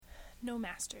No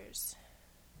masters.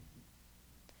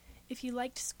 If you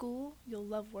liked school, you'll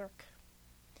love work.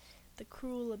 The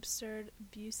cruel, absurd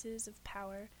abuses of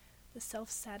power, the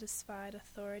self-satisfied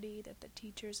authority that the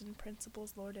teachers and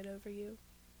principals lorded over you,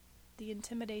 the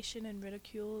intimidation and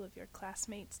ridicule of your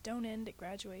classmates don't end at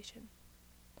graduation.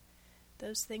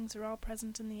 Those things are all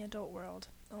present in the adult world,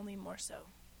 only more so.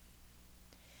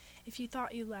 If you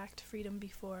thought you lacked freedom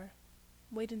before,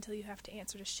 wait until you have to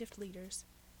answer to shift leaders,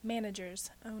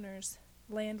 managers, owners,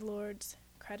 landlords,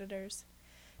 creditors,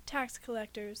 tax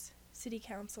collectors, city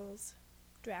councils,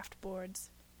 draft boards,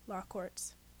 law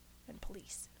courts, and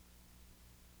police.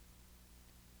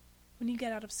 When you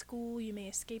get out of school, you may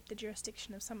escape the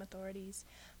jurisdiction of some authorities,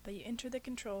 but you enter the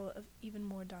control of even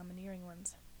more domineering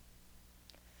ones.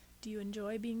 Do you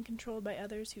enjoy being controlled by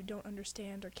others who don't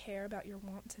understand or care about your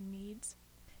wants and needs?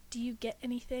 Do you get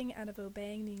anything out of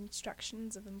obeying the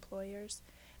instructions of employers,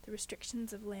 the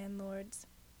restrictions of landlords,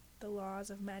 the laws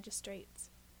of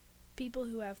magistrates, people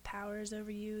who have powers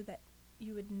over you that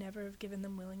you would never have given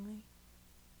them willingly?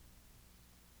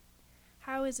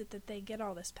 How is it that they get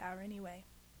all this power anyway?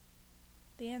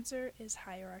 The answer is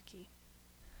hierarchy.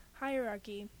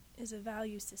 Hierarchy is a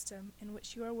value system in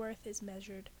which your worth is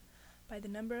measured by the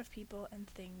number of people and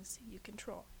things you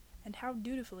control, and how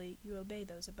dutifully you obey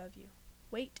those above you.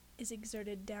 Weight is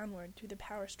exerted downward through the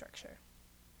power structure.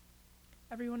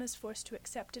 Everyone is forced to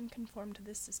accept and conform to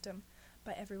this system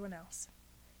by everyone else.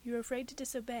 You are afraid to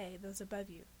disobey those above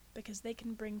you, because they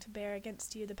can bring to bear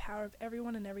against you the power of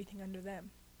everyone and everything under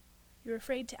them. You are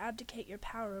afraid to abdicate your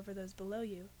power over those below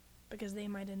you, because they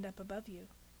might end up above you.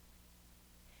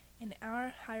 In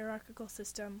our hierarchical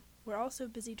system, we're also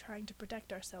busy trying to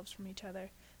protect ourselves from each other,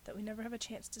 that we never have a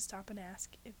chance to stop and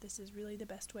ask if this is really the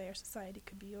best way our society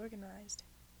could be organized.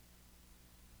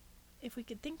 If we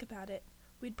could think about it,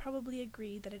 we'd probably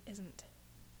agree that it isn't.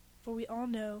 For we all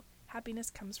know happiness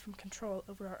comes from control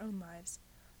over our own lives,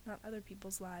 not other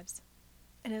people's lives.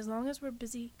 And as long as we're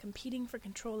busy competing for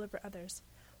control over others,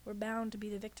 we're bound to be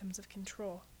the victims of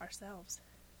control ourselves.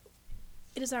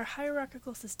 It is our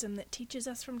hierarchical system that teaches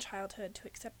us from childhood to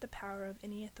accept the power of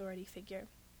any authority figure,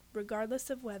 regardless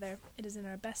of whether it is in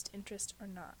our best interest or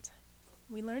not.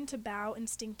 We learn to bow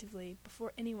instinctively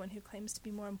before anyone who claims to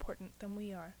be more important than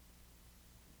we are.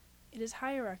 It is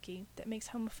hierarchy that makes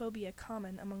homophobia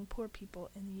common among poor people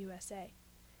in the USA.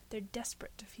 They're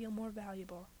desperate to feel more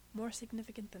valuable, more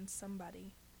significant than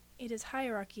somebody. It is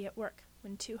hierarchy at work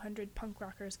when 200 punk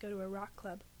rockers go to a rock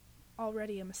club,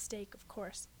 already a mistake, of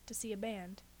course, to see a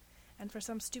band, and for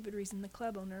some stupid reason the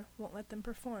club owner won't let them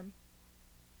perform.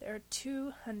 There are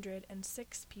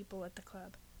 206 people at the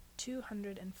club,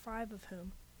 205 of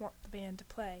whom want the band to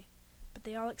play, but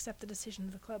they all accept the decision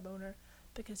of the club owner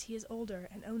because he is older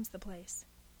and owns the place,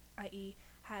 i.e.,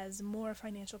 has more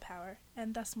financial power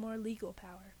and thus more legal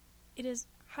power. It is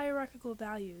hierarchical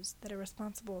values that are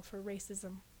responsible for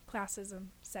racism, classism,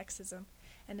 sexism,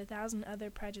 and 1,000 other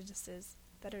prejudices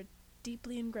that are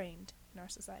deeply ingrained in our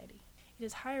society. It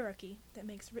is hierarchy that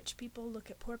makes rich people look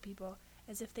at poor people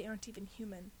as if they aren't even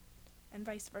human, and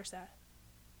vice versa.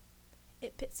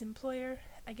 It pits employer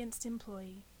against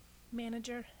employee,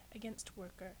 manager against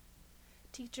worker,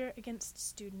 teacher against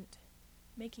student,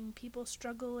 making people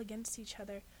struggle against each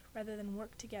other rather than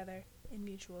work together in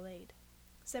mutual aid.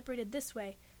 Separated this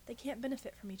way, they can't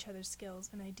benefit from each other's skills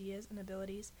and ideas and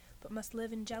abilities, but must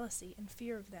live in jealousy and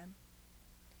fear of them.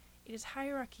 It is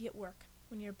hierarchy at work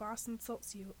when your boss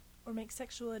insults you or makes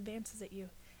sexual advances at you,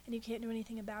 and you can't do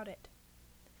anything about it.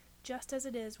 Just as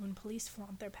it is when police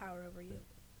flaunt their power over you.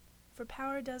 For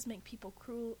power does make people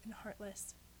cruel and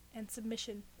heartless, and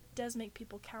submission does make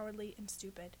people cowardly and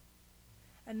stupid.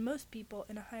 And most people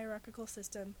in a hierarchical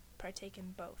system partake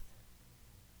in both.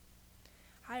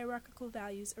 Hierarchical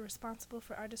values are responsible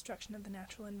for our destruction of the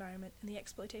natural environment and the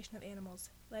exploitation of animals,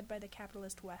 led by the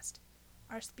capitalist West.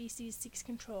 Our species seeks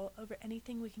control over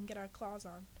anything we can get our claws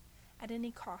on, at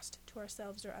any cost to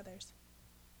ourselves or others.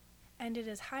 And it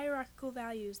is hierarchical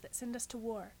values that send us to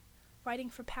war, fighting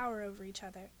for power over each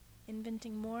other,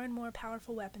 inventing more and more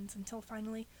powerful weapons until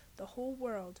finally the whole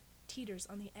world teeters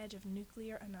on the edge of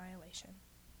nuclear annihilation.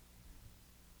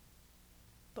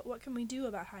 But what can we do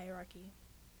about hierarchy?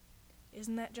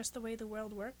 Isn't that just the way the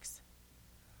world works?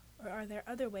 Or are there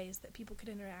other ways that people could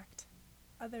interact,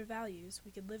 other values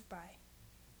we could live by?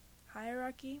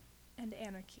 Hierarchy and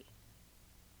anarchy.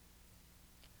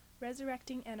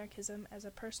 Resurrecting anarchism as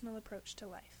a personal approach to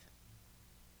life.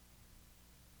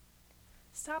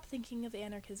 Stop thinking of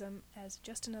anarchism as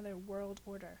just another world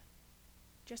order,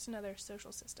 just another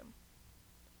social system.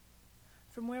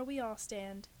 From where we all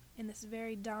stand, In this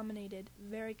very dominated,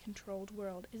 very controlled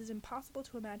world, it is impossible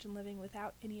to imagine living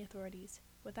without any authorities,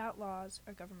 without laws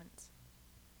or governments.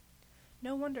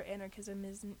 No wonder anarchism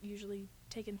isn't usually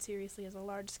taken seriously as a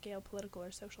large-scale political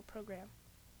or social program.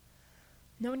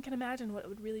 No one can imagine what it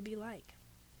would really be like,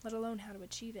 let alone how to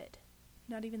achieve it,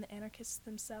 not even the anarchists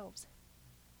themselves.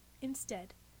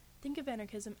 Instead, think of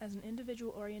anarchism as an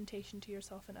individual orientation to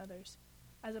yourself and others,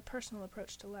 as a personal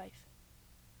approach to life.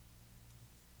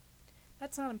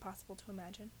 That's not impossible to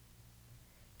imagine.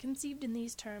 Conceived in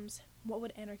these terms, what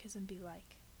would anarchism be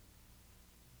like?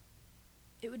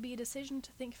 It would be a decision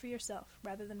to think for yourself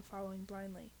rather than following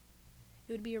blindly.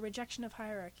 It would be a rejection of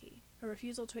hierarchy, a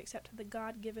refusal to accept the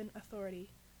God-given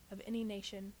authority of any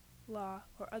nation, law,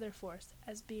 or other force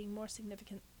as being more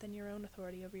significant than your own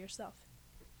authority over yourself.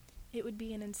 It would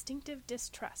be an instinctive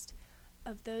distrust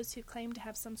of those who claim to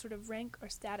have some sort of rank or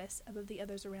status above the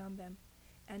others around them,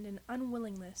 and an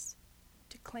unwillingness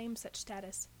to claim such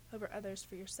status over others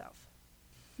for yourself.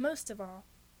 Most of all,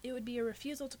 it would be a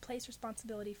refusal to place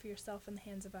responsibility for yourself in the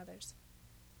hands of others.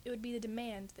 It would be the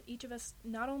demand that each of us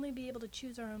not only be able to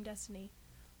choose our own destiny,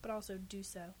 but also do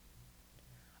so.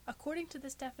 According to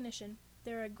this definition,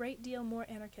 there are a great deal more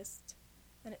anarchists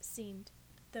than it seemed,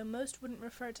 though most wouldn't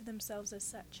refer to themselves as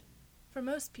such. For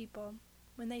most people,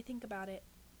 when they think about it,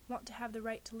 want to have the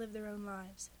right to live their own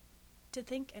lives, to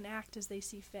think and act as they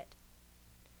see fit.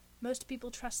 Most people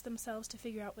trust themselves to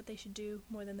figure out what they should do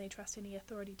more than they trust any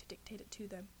authority to dictate it to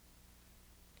them.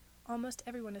 Almost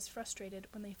everyone is frustrated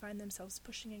when they find themselves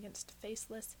pushing against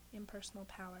faceless, impersonal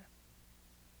power.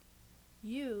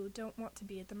 You don't want to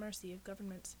be at the mercy of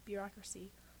governments,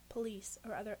 bureaucracy, police,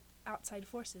 or other outside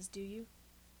forces, do you?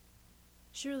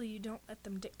 Surely you don't let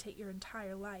them dictate your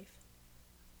entire life.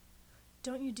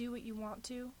 Don't you do what you want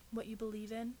to, what you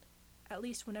believe in, at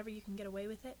least whenever you can get away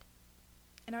with it?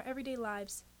 In our everyday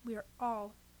lives, we are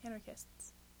all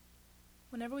anarchists.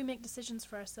 Whenever we make decisions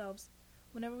for ourselves,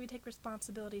 whenever we take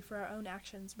responsibility for our own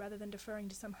actions rather than deferring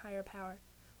to some higher power,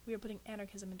 we are putting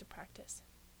anarchism into practice.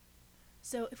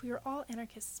 So, if we are all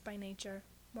anarchists by nature,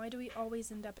 why do we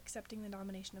always end up accepting the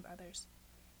domination of others,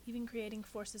 even creating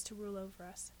forces to rule over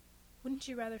us? Wouldn't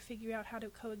you rather figure out how to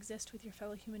coexist with your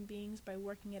fellow human beings by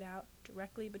working it out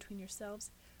directly between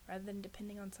yourselves, rather than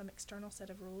depending on some external set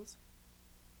of rules?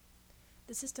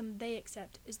 The system they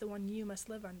accept is the one you must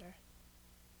live under.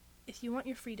 If you want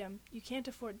your freedom, you can't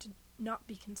afford to not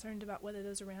be concerned about whether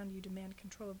those around you demand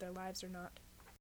control of their lives or not.